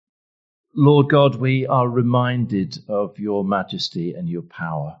Lord God, we are reminded of your majesty and your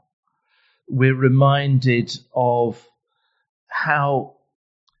power. We're reminded of how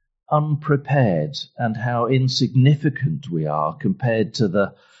unprepared and how insignificant we are compared to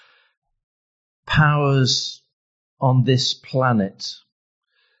the powers on this planet,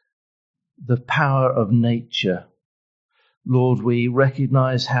 the power of nature. Lord, we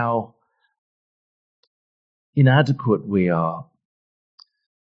recognize how inadequate we are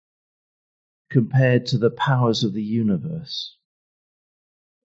compared to the powers of the universe.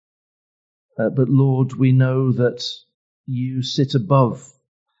 But Lord, we know that you sit above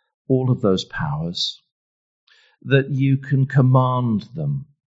all of those powers, that you can command them.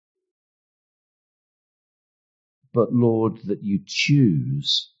 But Lord, that you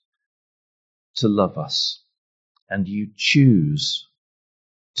choose to love us, and you choose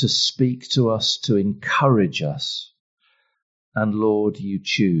to speak to us, to encourage us. And Lord, you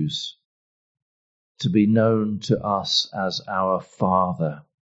choose to be known to us as our Father.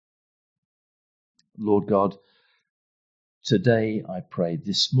 Lord God, today I pray,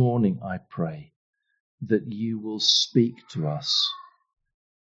 this morning I pray, that you will speak to us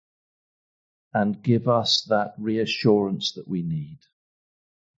and give us that reassurance that we need.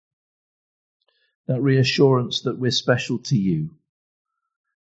 That reassurance that we're special to you,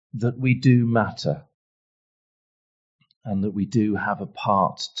 that we do matter, and that we do have a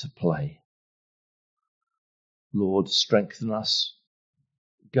part to play. Lord, strengthen us,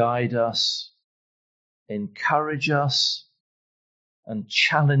 guide us, encourage us, and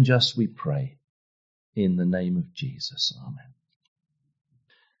challenge us, we pray, in the name of Jesus. Amen.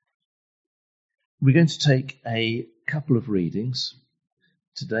 We're going to take a couple of readings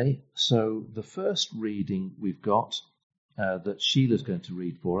today. So the first reading we've got that Sheila's going to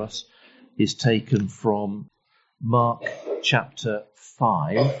read for us is taken from Mark chapter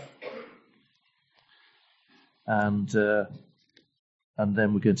 5, and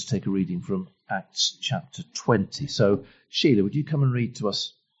then we're going to take a reading from Acts chapter 20. So Sheila, would you come and read to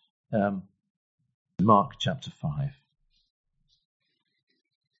us Mark chapter 5?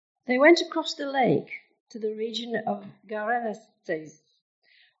 They went across the lake to the region of Gerasenes,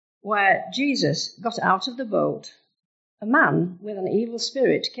 where Jesus got out of the boat. A man with an evil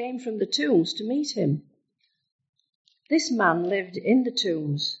spirit came from the tombs to meet him. This man lived in the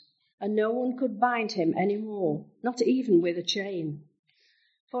tombs, and no one could bind him any more, not even with a chain.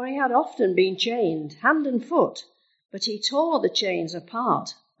 For he had often been chained, hand and foot, but he tore the chains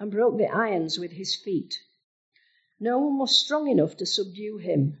apart and broke the irons with his feet. No one was strong enough to subdue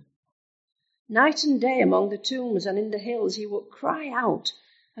him. Night and day among the tombs and in the hills he would cry out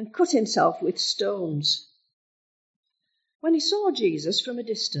and cut himself with stones. When he saw Jesus from a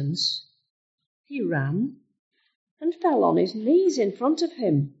distance, he ran and fell on his knees in front of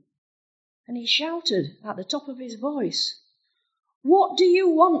him, and he shouted at the top of his voice, "What do you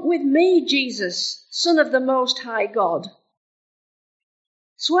want with me, Jesus, Son of the Most High God?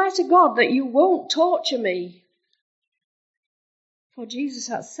 Swear to God that you won't torture me." For Jesus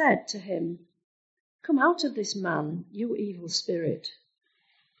had said to him, "Come out of this man, you evil spirit."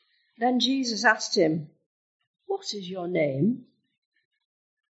 Then Jesus asked him, "What is your name?"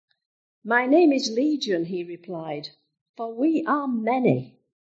 "My name is Legion," he replied, "for we are many."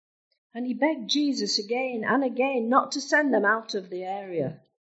 And he begged Jesus again and again not to send them out of the area.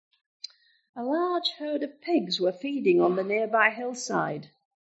 A large herd of pigs were feeding on the nearby hillside.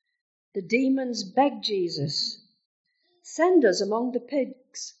 The demons begged Jesus, "Send us among the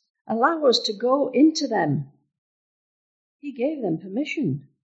pigs. Allow us to go into them." He gave them permission,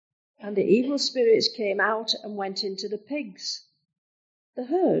 and the evil spirits came out and went into the pigs. The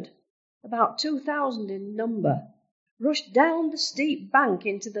herd, about 2,000 in number, rushed down the steep bank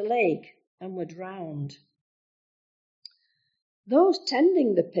into the lake and were drowned. Those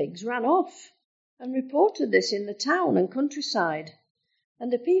tending the pigs ran off and reported this in the town and countryside,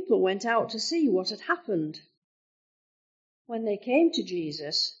 and the people went out to see what had happened. When they came to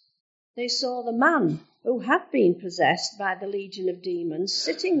Jesus, they saw the man who had been possessed by the legion of demons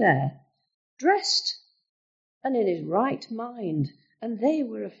sitting there, dressed and in his right mind, and they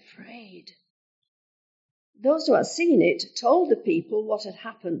were afraid. Those who had seen it told the people what had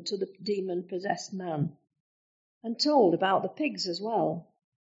happened to the demon-possessed man, and told about the pigs as well.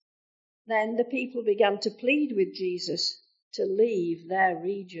 Then the people began to plead with Jesus to leave their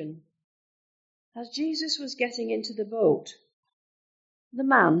region. As Jesus was getting into the boat, the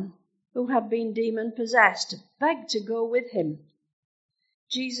man who had been demon-possessed begged to go with him.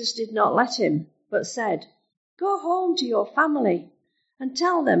 Jesus did not let him, but said, "Go home to your family and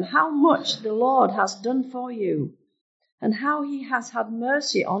tell them how much the Lord has done for you and how he has had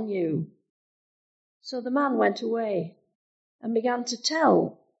mercy on you." So the man went away and began to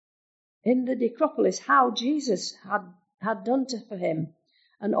tell in the necropolis how Jesus had done for him,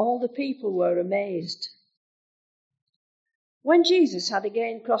 and all the people were amazed. When Jesus had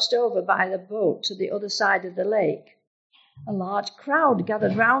again crossed over by the boat to the other side of the lake, a large crowd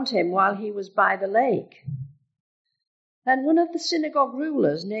gathered round him while he was by the lake. Then one of the synagogue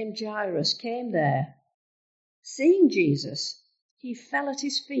rulers named Jairus came there. Seeing Jesus, he fell at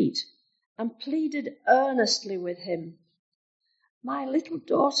his feet and pleaded earnestly with him. "My little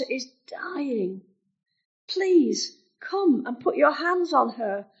daughter is dying. Please come and put your hands on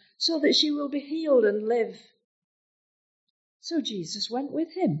her so that she will be healed and live." So Jesus went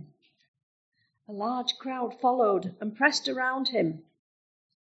with him. A large crowd followed and pressed around him.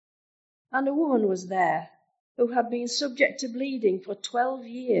 And a woman was there who had been subject to bleeding for 12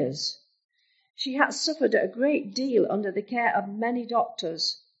 years. She had suffered a great deal under the care of many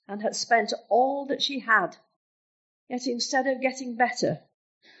doctors and had spent all that she had. Yet instead of getting better,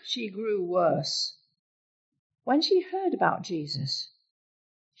 she grew worse. When she heard about Jesus,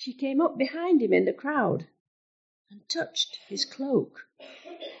 she came up behind him in the crowd and touched his cloak,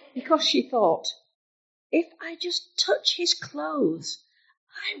 because she thought, "If I just touch his clothes,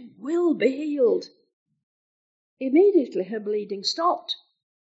 I will be healed." Immediately her bleeding stopped,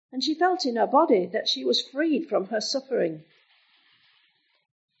 and she felt in her body that she was freed from her suffering.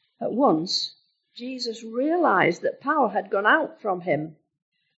 At once, Jesus realized that power had gone out from him.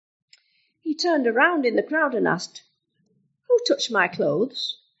 He turned around in the crowd and asked, "Who touched my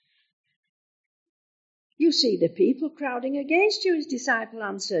clothes?" "You see the people crowding against you," his disciple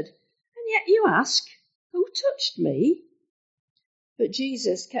answered, "and yet you ask, 'Who touched me?'" But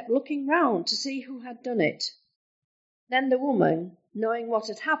Jesus kept looking round to see who had done it. Then the woman, knowing what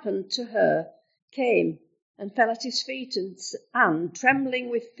had happened to her, came and fell at his feet and, trembling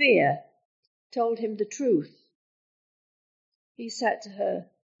with fear, told him the truth. He said to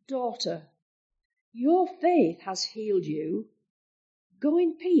her, "Daughter, your faith has healed you. Go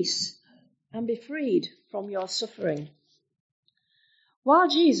in peace and be freed from your suffering." While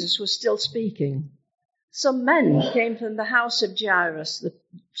Jesus was still speaking, some men came from the house of Jairus, the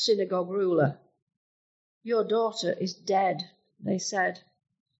synagogue ruler. "Your daughter is dead," they said.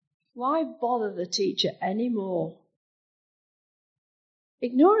 "Why bother the teacher any more?"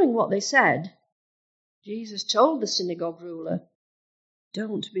 Ignoring what they said, Jesus told the synagogue ruler,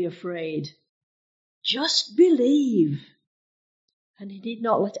 "Don't be afraid. Just believe." And he did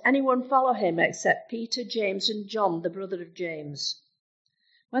not let anyone follow him except Peter, James, and John, the brother of James.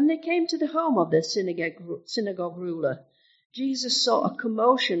 When they came to the home of the synagogue ruler, Jesus saw a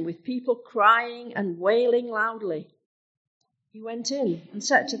commotion with people crying and wailing loudly. He went in and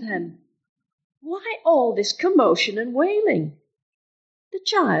said to them, "Why all this commotion and wailing? The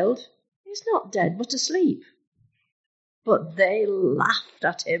child is not dead but asleep." But they laughed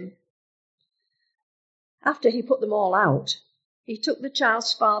at him. After he put them all out, he took the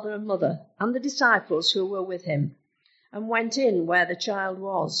child's father and mother and the disciples who were with him and went in where the child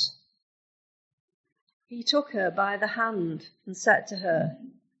was. He took her by the hand and said to her,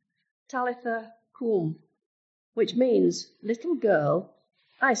 "Talitha cum," which means, "Little girl,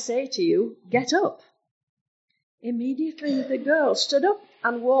 I say to you, get up." Immediately the girl stood up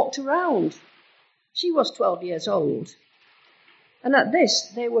and walked around. She was 12 years old. And at this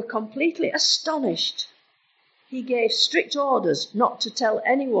they were completely astonished. He gave strict orders not to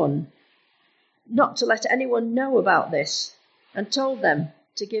let anyone know about this, and told them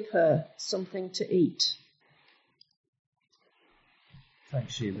to give her something to eat.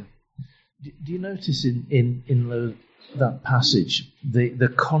 Thanks, Sheila. Do you notice in that passage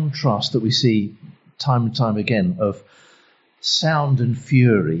the contrast that we see time and time again of sound and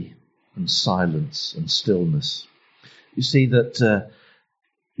fury and silence and stillness? You see that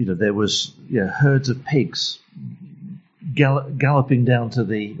there was herds of pigs galloping down to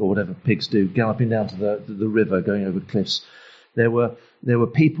or whatever pigs do, galloping down to the river, going over cliffs. There were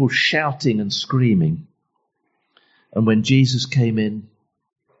people shouting and screaming. And when Jesus came in,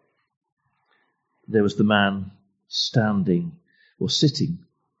 there was the man standing or sitting,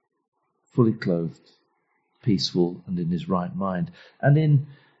 fully clothed, peaceful and in his right mind. And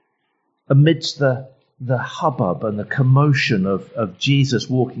amidst the hubbub and the commotion of Jesus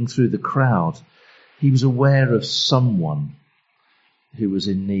walking through the crowd, he was aware of someone who was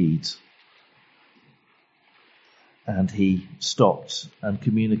in need. And he stopped and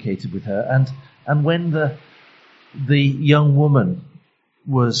communicated with her. And when the young woman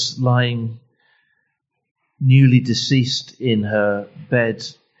was lying newly deceased in her bed,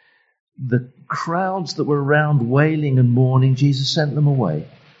 the crowds that were around wailing and mourning, Jesus sent them away.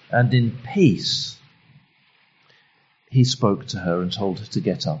 And in peace he spoke to her and told her to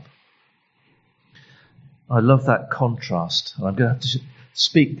get up. I love that contrast. And I'm going to have to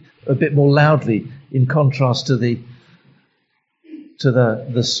speak a bit more loudly in contrast to the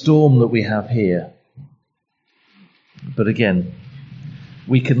storm that we have here. But again,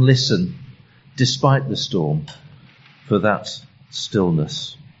 we can listen despite the storm for that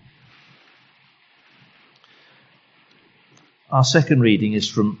stillness. Our second reading is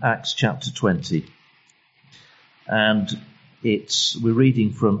from Acts chapter 20. And we're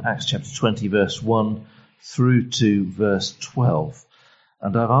reading from Acts chapter 20, verse 1 through to verse 12.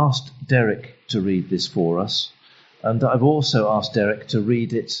 And I've asked Derek to read this for us. And I've also asked Derek to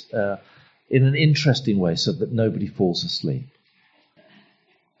read it in an interesting way so that nobody falls asleep.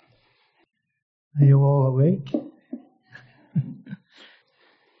 Are you all awake?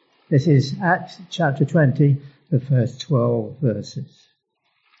 This is Acts chapter 20, the first 12 verses.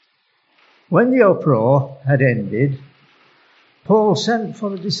 When the uproar had ended, Paul sent for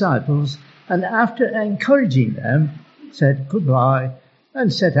the disciples and after encouraging them, said goodbye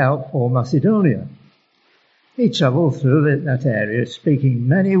and set out for Macedonia. He travelled through that area, speaking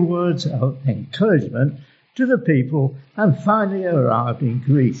many words of encouragement to the people, and finally arrived in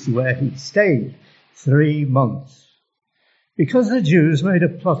Greece, where he stayed 3 months. Because the Jews made a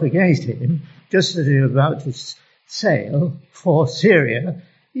plot against him, just as he was about to sail for Syria,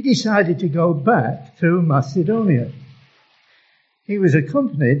 he decided to go back through Macedonia. He was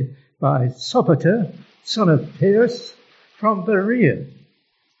accompanied by Sopater, son of Pyrrhus, from Berea,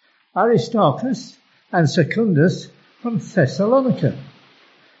 Aristarchus and Secundus from Thessalonica,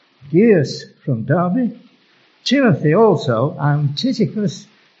 Gaius from Derbe, Timothy also, and Eutuchus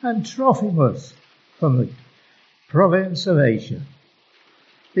and Trophimus from the province of Asia.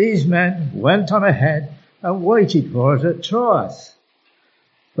 These men went on ahead and waited for us at Troas.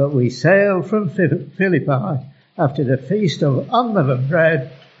 But we sailed from Philippi after the feast of unleavened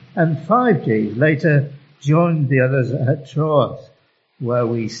bread, and 5 days later joined the others at Troas, where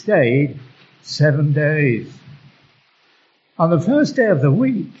we stayed 7 days. On the first day of the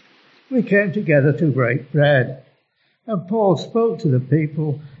week, we came together to break bread, and Paul spoke to the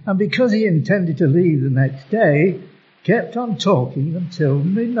people, and because he intended to leave the next day, kept on talking until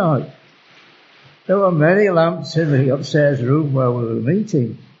midnight. There were many lamps in the upstairs room where we were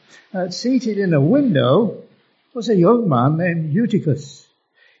meeting. Seated in a window was a young man named Eutuchus.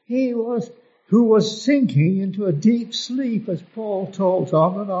 Who was sinking into a deep sleep as Paul talked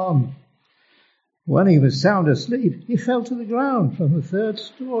on and on. When he was sound asleep, he fell to the ground from the 3rd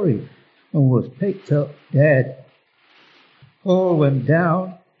story and was picked up dead. Paul went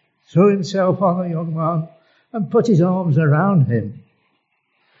down, threw himself on the young man, and put his arms around him.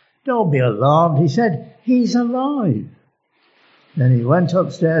 "Don't be alarmed," he said, "he's alive." Then he went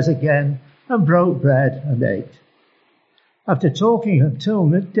upstairs again and broke bread and ate. After talking until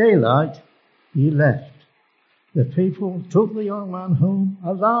mid-daylight, he left. The people took the young man home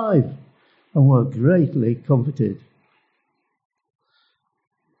alive and were greatly comforted.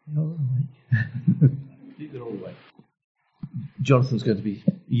 They're all awake. Jonathan's going to be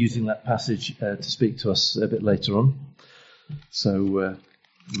using that passage to speak to us a bit later on. So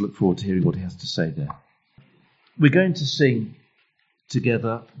we look forward to hearing what he has to say there. We're going to sing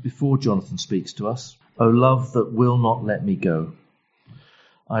together before Jonathan speaks to us. O love that will not let me go.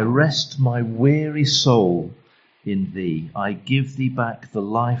 I rest my weary soul in thee. I give thee back the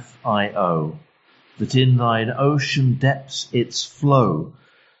life I owe, that in thine ocean depths its flow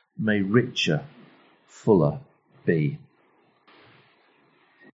may richer, fuller be.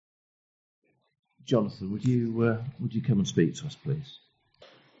 Jonathan, would you come and speak to us, please?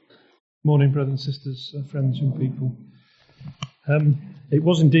 Morning, brothers and sisters, friends, young people. It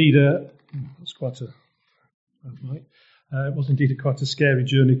was indeed quite a scary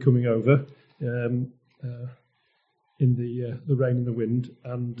journey coming over in the rain and the wind.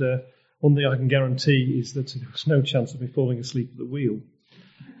 And one thing I can guarantee is that there was no chance of me falling asleep at the wheel.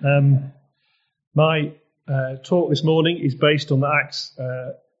 My talk this morning is based on the Acts,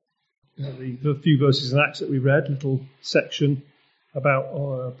 the few verses in Acts that we read, little section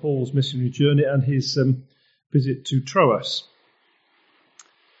about Paul's missionary journey and his visit to Troas.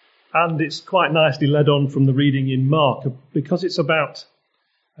 And it's quite nicely led on from the reading in Mark, because it's about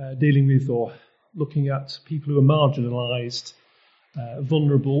dealing with or looking at people who are marginalised,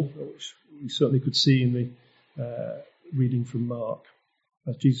 vulnerable, which we certainly could see in the reading from Mark.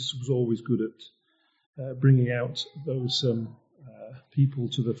 Jesus was always good at bringing out those people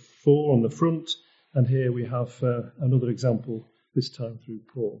to the fore on the front, and here we have another example, this time through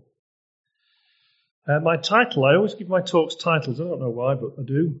Paul. My title, I always give my talks titles, I don't know why, but I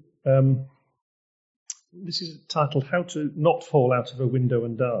do. This is titled How to Not Fall Out of a Window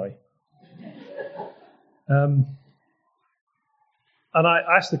and Die. And I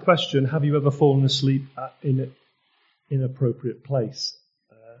asked the question, have you ever fallen asleep in an inappropriate place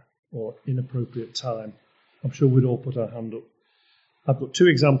or inappropriate time? I'm sure we'd all put our hand up. I've got two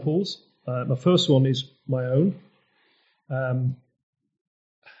examples. My first one is my own. I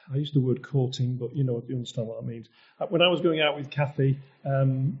use the word courting, but you understand what that means. When I was going out with Kathy,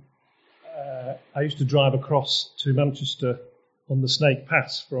 I used to drive across to Manchester on the Snake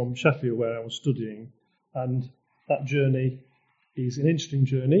Pass from Sheffield, where I was studying, and that journey is an interesting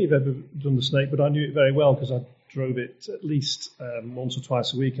journey. If you've ever done the Snake, but I knew it very well because I drove it at least once or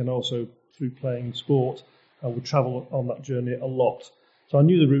twice a week, and also through playing sport, I would travel on that journey a lot. So I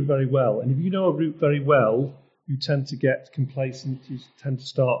knew the route very well, and if you know a route very well, you tend to get complacent, you tend to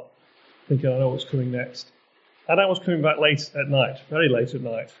start thinking, I know what's coming next. And I was coming back late at night, very late at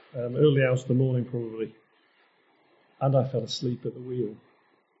night, early hours of the morning probably, and I fell asleep at the wheel,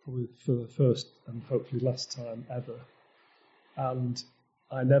 probably for the first and hopefully last time ever. And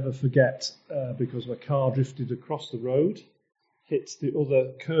I never forget, because my car drifted across the road, hit the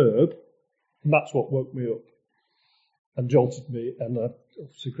other curb, and that's what woke me up and jolted me, and I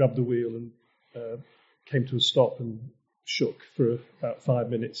obviously grabbed the wheel and came to a stop and shook for about 5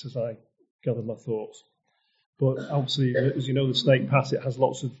 minutes as I gathered my thoughts. But obviously, as you know, the Snake Pass, it has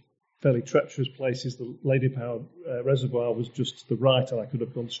lots of fairly treacherous places. The Lady Power Reservoir was just to the right, and I could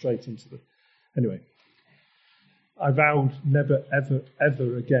have gone straight into the... Anyway, I vowed never, ever,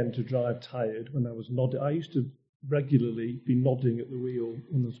 ever again to drive tired when I was nodding. I used to regularly be nodding at the wheel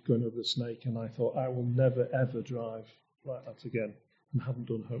when I was going over the Snake, and I thought, I will never, ever drive like that again, and haven't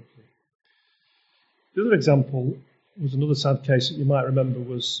done, hopefully. The other example was another sad case that you might remember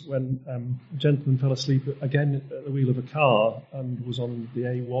was when a gentleman fell asleep again at the wheel of a car and was on the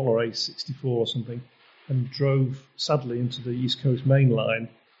A1 or A64 or something and drove sadly into the East Coast main line,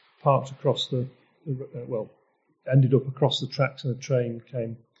 parked across ended up across the tracks, and a train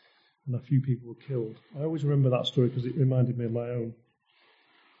came and a few people were killed. I always remember that story because it reminded me of my own.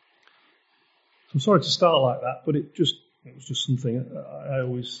 So I'm sorry to start like that, but it was just something I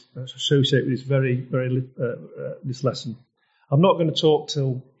always associate with this lesson. I'm not going to talk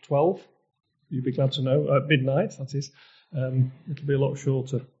till 12. You'll be glad to know. At midnight, that is. It'll be a lot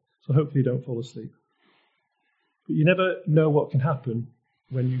shorter. So hopefully you don't fall asleep. But you never know what can happen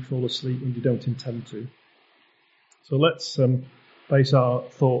when you fall asleep when you don't intend to. So let's base our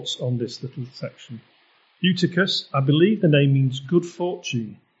thoughts on this little section. Eutuchus, I believe the name means good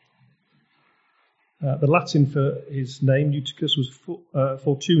fortune. The Latin for his name, Eutuchus, was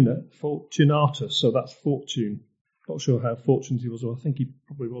Fortunatus, so that's fortune. Not sure how fortunate he was, or I think he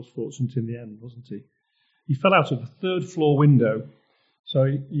probably was fortunate in the end, wasn't he? He fell out of a third-floor window, so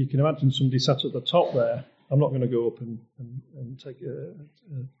you can imagine somebody sat at the top there. I'm not going to go up and take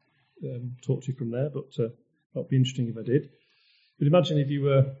talk to you from there, but that would be interesting if I did. But imagine if you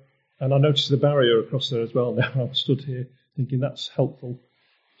were, and I noticed the barrier across there as well now. I stood here thinking that's helpful.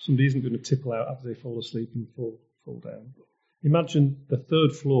 Somebody isn't going to tipple out after they fall asleep and fall down. Imagine the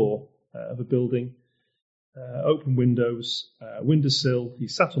third floor of a building, open windows, windowsill. He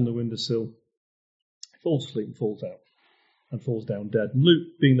sat on the windowsill, falls asleep and falls out, and falls down dead. And Luke,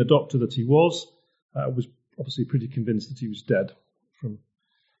 being the doctor that he was obviously pretty convinced that he was dead from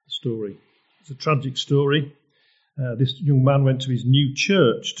the story. It's a tragic story. This young man went to his new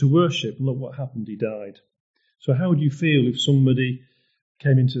church to worship, and look what happened, he died. So how would you feel if somebody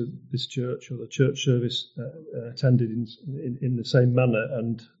came into this church or the church service attended in the same manner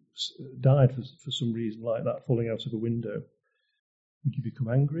and died for some reason like that, falling out of a window? Would you become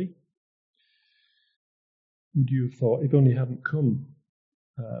angry? Would you have thought, if only he hadn't come?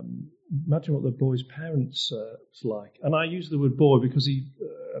 Imagine what the boy's parents was like. And I use the word boy because he's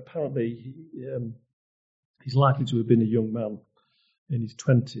likely to have been a young man in his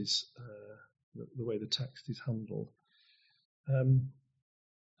 20s, the way the text is handled.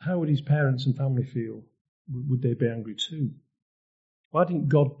 How would his parents and family feel? Would they be angry too? Why didn't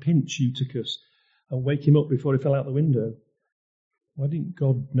God pinch Eutuchus and wake him up before he fell out the window? Why didn't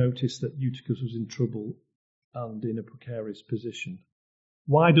God notice that Eutuchus was in trouble and in a precarious position?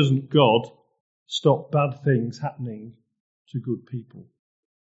 Why doesn't God stop bad things happening to good people?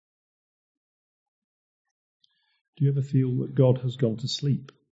 Do you ever feel that God has gone to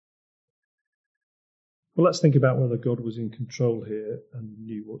sleep? Well, let's think about whether God was in control here and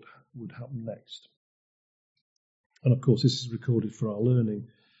knew what would happen next. And of course, this is recorded for our learning.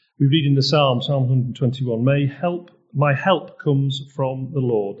 We read in the Psalm 121, my help comes from the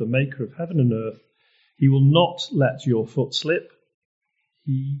Lord, the maker of heaven and earth. He will not let your foot slip.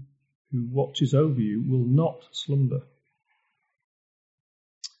 He who watches over you, will not slumber.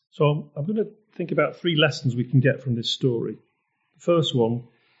 So I'm going to think about 3 lessons we can get from this story. The first one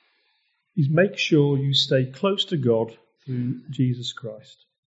is make sure you stay close to God through Jesus Christ.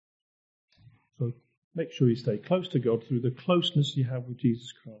 So make sure you stay close to God through the closeness you have with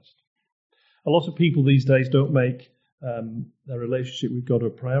Jesus Christ. A lot of people these days don't make their relationship with God a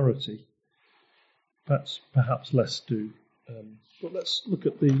priority. Perhaps less do. But let's look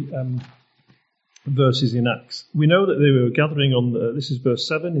at the verses in Acts. We know that they were gathering on, this is verse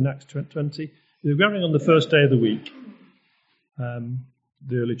 7 in Acts 20. They were gathering on the first day of the week.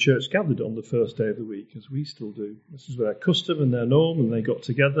 The early church gathered on the first day of the week, as we still do. This is their custom and their norm, and they got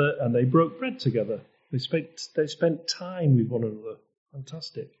together and they broke bread together. They spent time with one another.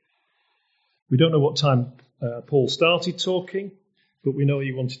 Fantastic. We don't know what time Paul started talking, but we know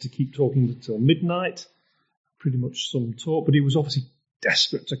he wanted to keep talking until midnight. Pretty much some talk, but he was obviously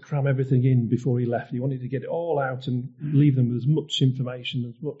desperate to cram everything in before he left. He wanted to get it all out and leave them with as much information,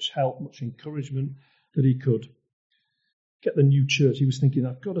 as much help, much encouragement that he could. Get the new church. He was thinking,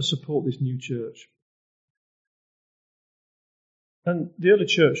 I've got to support this new church. And the early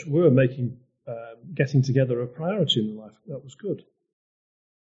church were making getting together a priority in their life. That was good.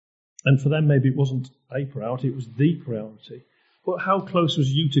 And for them, maybe it wasn't a priority, it was the priority. But how close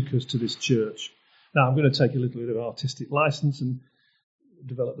was Eutuchus to this church? Now, I'm going to take a little bit of artistic license and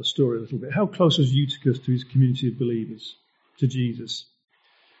develop the story a little bit. How close was Eutuchus to his community of believers, to Jesus?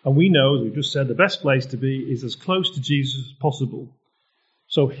 And we know, as we've just said, the best place to be is as close to Jesus as possible.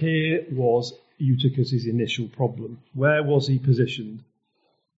 So here was Eutuchus' initial problem. Where was he positioned?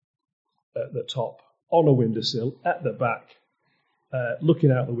 At the top, on a windowsill, at the back,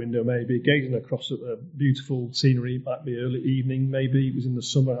 looking out the window maybe, gazing across at the beautiful scenery. It might be early evening, maybe it was in the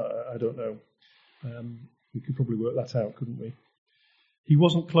summer, I don't know. We could probably work that out, couldn't we? He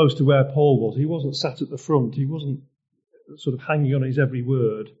wasn't close to where Paul was. He wasn't sat at the front. He wasn't sort of hanging on his every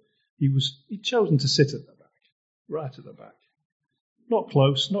word. He'd chosen to sit at the back, right at the back. Not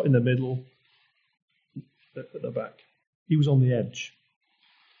close, not in the middle, at the back. He was on the edge.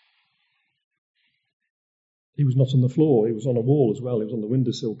 He was not on the floor. He was on a wall as well. He was on the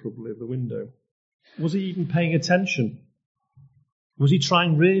windowsill, probably, of the window. Was he even paying attention? Was he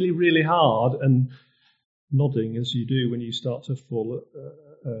trying really, really hard and nodding as you do when you start to fall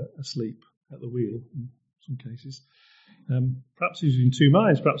asleep at the wheel in some cases? Perhaps he was in two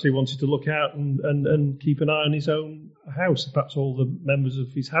minds. Perhaps he wanted to look out and keep an eye on his own house. Perhaps all the members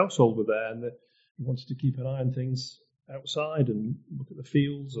of his household were there and he wanted to keep an eye on things outside and look at the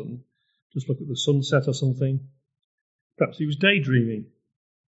fields and just look at the sunset or something. Perhaps he was daydreaming.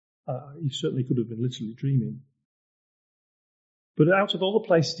 He certainly could have been literally dreaming. But out of all the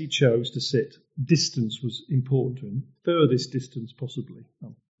places he chose to sit, distance was important to him. Furthest distance possibly.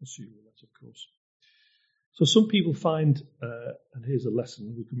 I'm assuming that, of course. So some people find, and here's a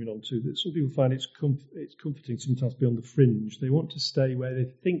lesson we're coming on to, that some people find it's comforting sometimes to be on the fringe. They want to stay where they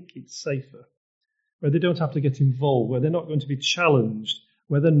think it's safer, where they don't have to get involved, where they're not going to be challenged,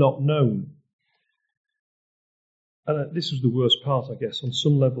 where they're not known. And this was the worst part, I guess. On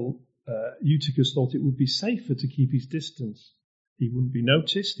some level, Eutuchus thought it would be safer to keep his distance. He wouldn't be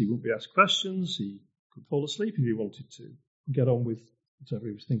noticed, he wouldn't be asked questions, he could fall asleep if he wanted to, and get on with whatever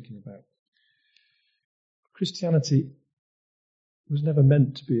he was thinking about. Christianity was never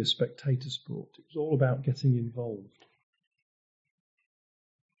meant to be a spectator sport. It was all about getting involved.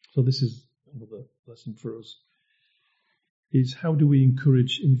 So this is another lesson for us, is how do we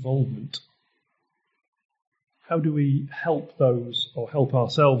encourage involvement? How do we help those or help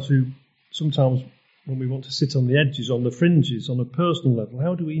ourselves who sometimes when we want to sit on the edges, on the fringes, on a personal level,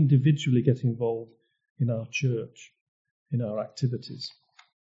 how do we individually get involved in our church, in our activities?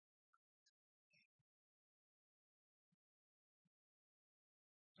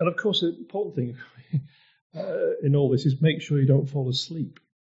 And of course, the important thing in all this is make sure you don't fall asleep.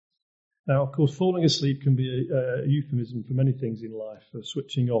 Now, of course, falling asleep can be a euphemism for many things in life, for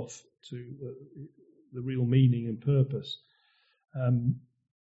switching off to the real meaning and purpose.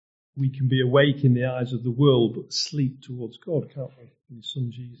 We can be awake in the eyes of the world, but sleep towards God, can't we, in His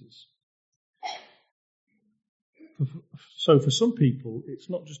Son Jesus? So for some people, it's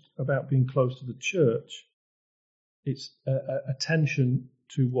not just about being close to the church. It's attention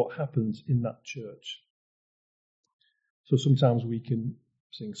to what happens in that church. So sometimes we can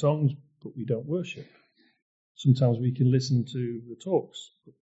sing songs, but we don't worship. Sometimes we can listen to the talks,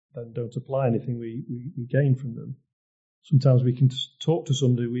 but then don't apply anything we gain from them. Sometimes we can talk to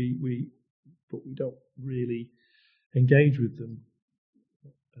somebody, but we don't really engage with them.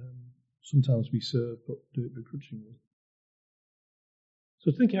 Sometimes we serve, but do it begrudgingly.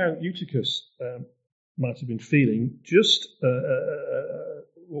 So think how Eutuchus might have been feeling, just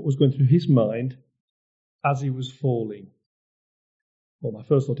what was going through his mind as he was falling. Well, my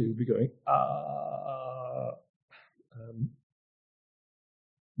first thought he would be going,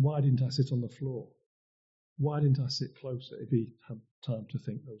 why didn't I sit on the floor? Why didn't I sit closer if he had time to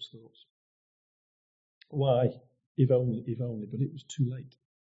think those thoughts? Why, if only, but it was too late.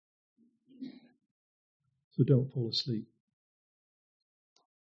 So don't fall asleep.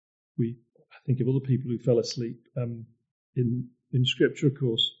 I think of other people who fell asleep. In Scripture, of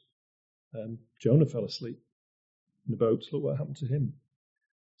course, Jonah fell asleep in the boat. Look what happened to him.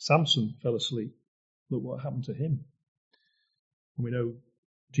 Samson fell asleep. Look what happened to him. And we know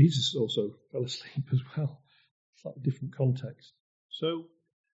Jesus also fell asleep as well. Slightly different context. So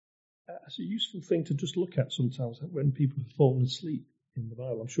it's a useful thing to just look at sometimes when people have fallen asleep in the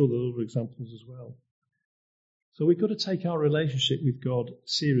Bible. I'm sure there are other examples as well. So we've got to take our relationship with God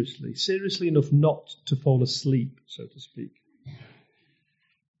seriously enough not to fall asleep, so to speak.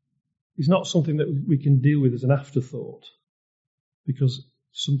 It's not something that we can deal with as an afterthought, because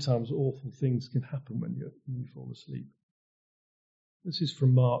sometimes awful things can happen when you fall asleep. This is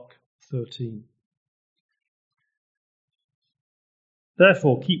from Mark 13.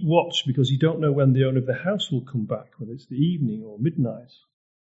 Therefore, keep watch, because you don't know when the owner of the house will come back, whether it's the evening or midnight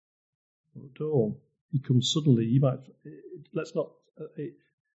or dawn. He comes suddenly.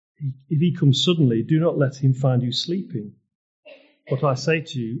 If he comes suddenly, do not let him find you sleeping. What I say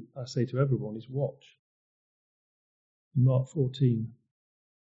to you, I say to everyone, is watch. In Mark 14,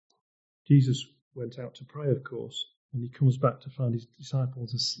 Jesus went out to pray, of course, and he comes back to find his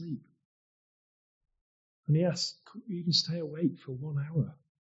disciples asleep. And he asks, couldn't you even stay awake for 1 hour?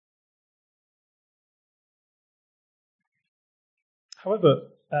 However,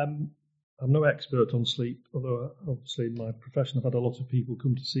 I'm no expert on sleep, although obviously in my profession I've had a lot of people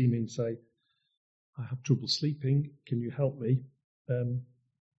come to see me and say, I have trouble sleeping, can you help me? And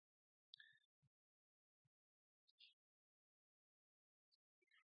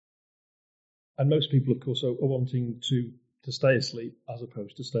most people, of course, are wanting to stay asleep as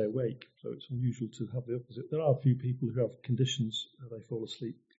opposed to stay awake. So it's unusual to have the opposite. There are a few people who have conditions where they fall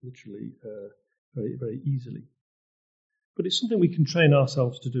asleep literally very, very easily. But it's something we can train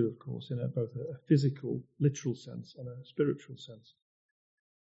ourselves to do, of course, in both a physical, literal sense and a spiritual sense.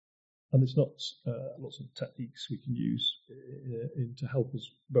 And there's lots of techniques we can use to help us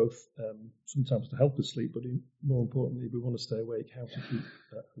both, sometimes to help us sleep, but more importantly, if we want to stay awake, how to keep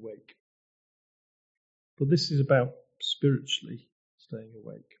awake. But this is about spiritually staying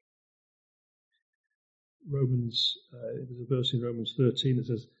awake. There's a verse in Romans 13 that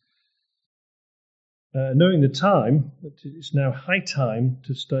says, knowing the time, that it's now high time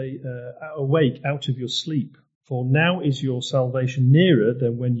to stay awake out of your sleep, for now is your salvation nearer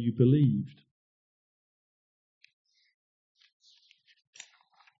than when you believed.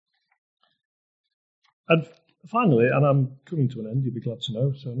 And finally, and I'm coming to an end, you'll be glad to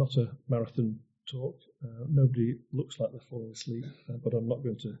know, so not a marathon talk. Nobody looks like they're falling asleep, but I'm not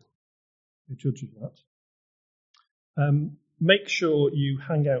going to be judged of that. Make sure you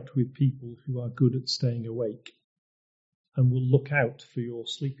hang out with people who are good at staying awake and will look out for your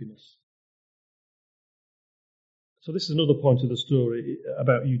sleepiness. So this is another point of the story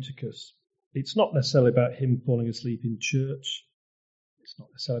about Eutuchus. It's not necessarily about him falling asleep in church. It's not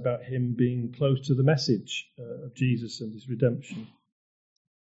necessarily about him being close to the message of Jesus and his redemption.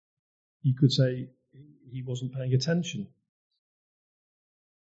 You could say he wasn't paying attention.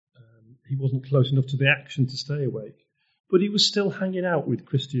 He wasn't close enough to the action to stay awake. But he was still hanging out with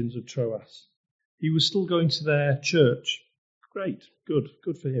Christians of Troas. He was still going to their church. Great, good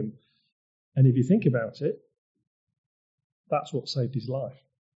for him. And if you think about it, that's what saved his life,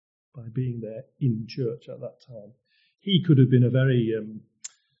 by being there in church at that time. He could have been a very,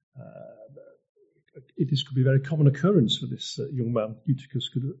 this could be a very common occurrence for this young man. Eutuchus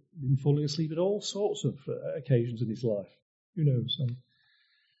could have been falling asleep at all sorts of occasions in his life. Who knows? I'm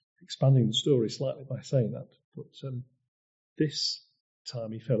expanding the story slightly by saying that. But this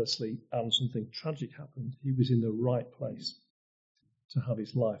time he fell asleep and something tragic happened. He was in the right place to have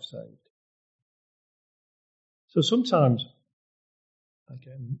his life saved. So sometimes,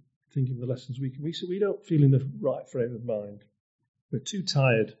 again, thinking of the lessons we don't feel in the right frame of mind. We're too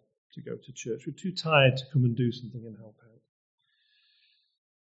tired to go to church. We're too tired to come and do something and help out.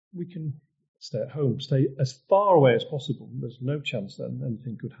 We can stay at home, stay as far away as possible. There's no chance that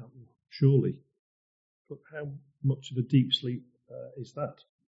anything could happen, surely. But how much of a deep sleep is that?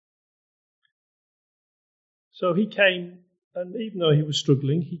 So he came, and even though he was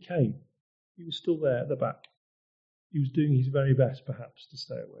struggling, he came. He was still there at the back. He was doing his very best, perhaps, to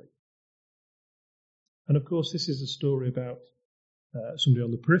stay awake. And of course, this is a story about somebody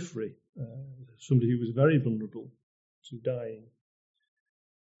on the periphery, somebody who was very vulnerable to dying.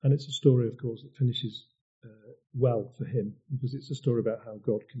 And it's a story, of course, that finishes well for him, because it's a story about how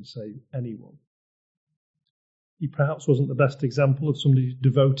God can save anyone. He perhaps wasn't the best example of somebody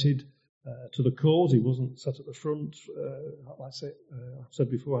devoted to the cause. He wasn't sat at the front, I've said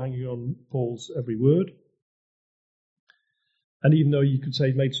before, hanging on Paul's every word. And even though you could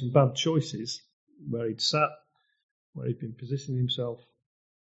say he made some bad choices, where he'd sat, where he'd been positioning himself,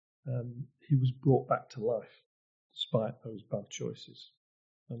 he was brought back to life despite those bad choices.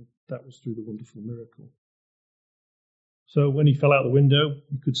 And that was through the wonderful miracle. So when he fell out the window,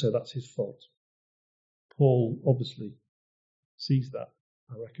 you could say that's his fault. Paul obviously sees that,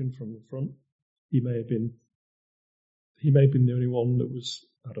 I reckon, from the front. He may have been the only one that was,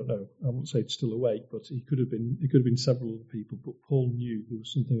 I don't know, I won't say it's still awake, but it could have been several other people, but Paul knew there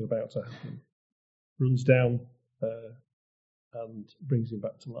was something about to happen. Runs down and brings him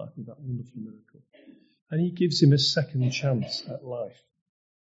back to life with that wonderful miracle. And he gives him a second chance at life.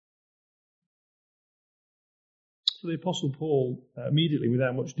 So the Apostle Paul, immediately,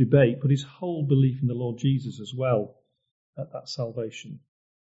 without much debate, put his whole belief in the Lord Jesus as well at that salvation.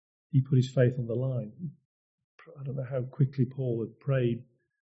 He put his faith on the line. I don't know how quickly Paul had prayed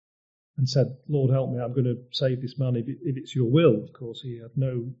and said, Lord, help me, I'm going to save this man if it's your will. Of course, he had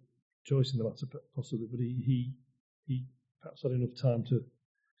no choice in the matter, possibly, but he perhaps had enough time to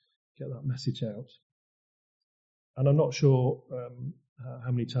get that message out. And I'm not sure how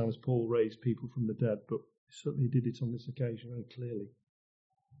many times Paul raised people from the dead, but he certainly did it on this occasion very clearly.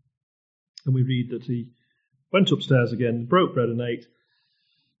 And we read that he went upstairs again, broke bread and ate,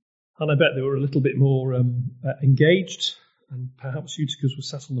 and I bet they were a little bit more engaged, and perhaps Eutuchus was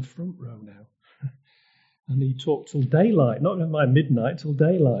sat on the front row now. And he talked till daylight, not even by midnight, till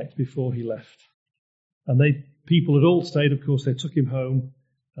daylight before he left. And people had all stayed, of course. They took him home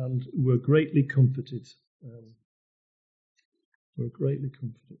and were greatly comforted.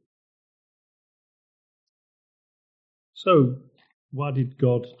 So, why did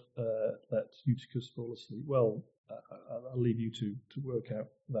God let Eutuchus fall asleep? Well, I'll leave you to work out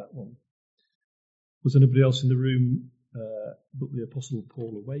that one. Was anybody else in the room but the Apostle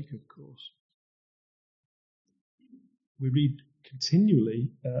Paul awake, of course? We read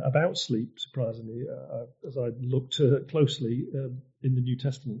continually about sleep, surprisingly, as I looked closely in the New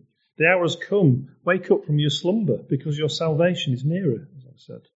Testament. The hour has come. Wake up from your slumber, because your salvation is nearer, as I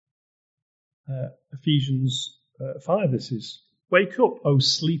said. Ephesians 5, this is. Wake up, O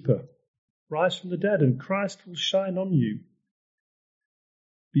sleeper. Rise from the dead, and Christ will shine on you.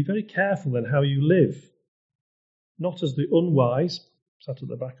 Be very careful then how you live. Not as the unwise, sat at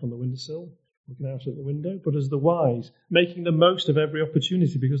the back on the windowsill, looking out at the window, but as the wise, making the most of every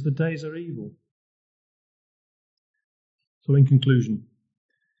opportunity, because the days are evil. So in conclusion,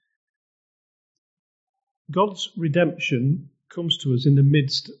 God's redemption comes to us in the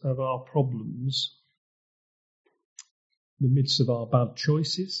midst of our problems, in the midst of our bad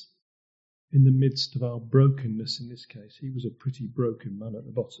choices, in the midst of our brokenness in this case. He was a pretty broken man at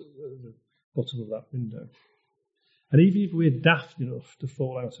the bottom of that window. And even if we're daft enough to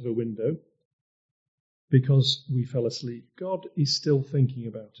fall out of a window because we fell asleep, God is still thinking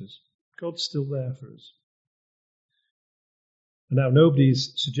about us. God's still there for us. And now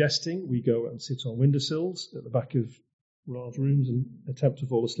nobody's suggesting we go and sit on windowsills at the back of large rooms and attempt to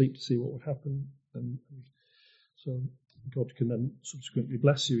fall asleep to see what would happen. And so God can then subsequently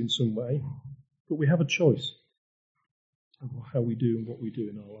bless you in some way. But we have a choice of how we do and what we do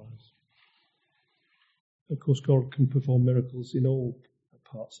in our lives. Of course, God can perform miracles in all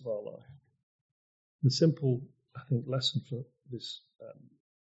parts of our life. The simple, I think, lesson for this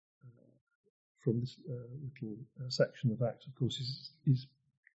from this little section of Acts, of course, is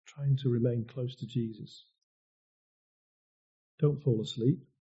trying to remain close to Jesus. Don't fall asleep.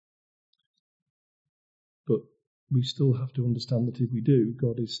 But we still have to understand that if we do,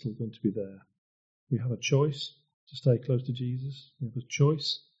 God is still going to be there. We have a choice to stay close to Jesus. We have a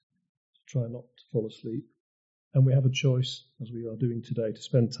choice to try not to fall asleep. And we have a choice, as we are doing today, to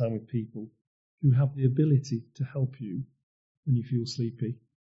spend time with people who have the ability to help you when you feel sleepy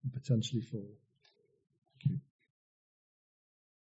and potentially fall.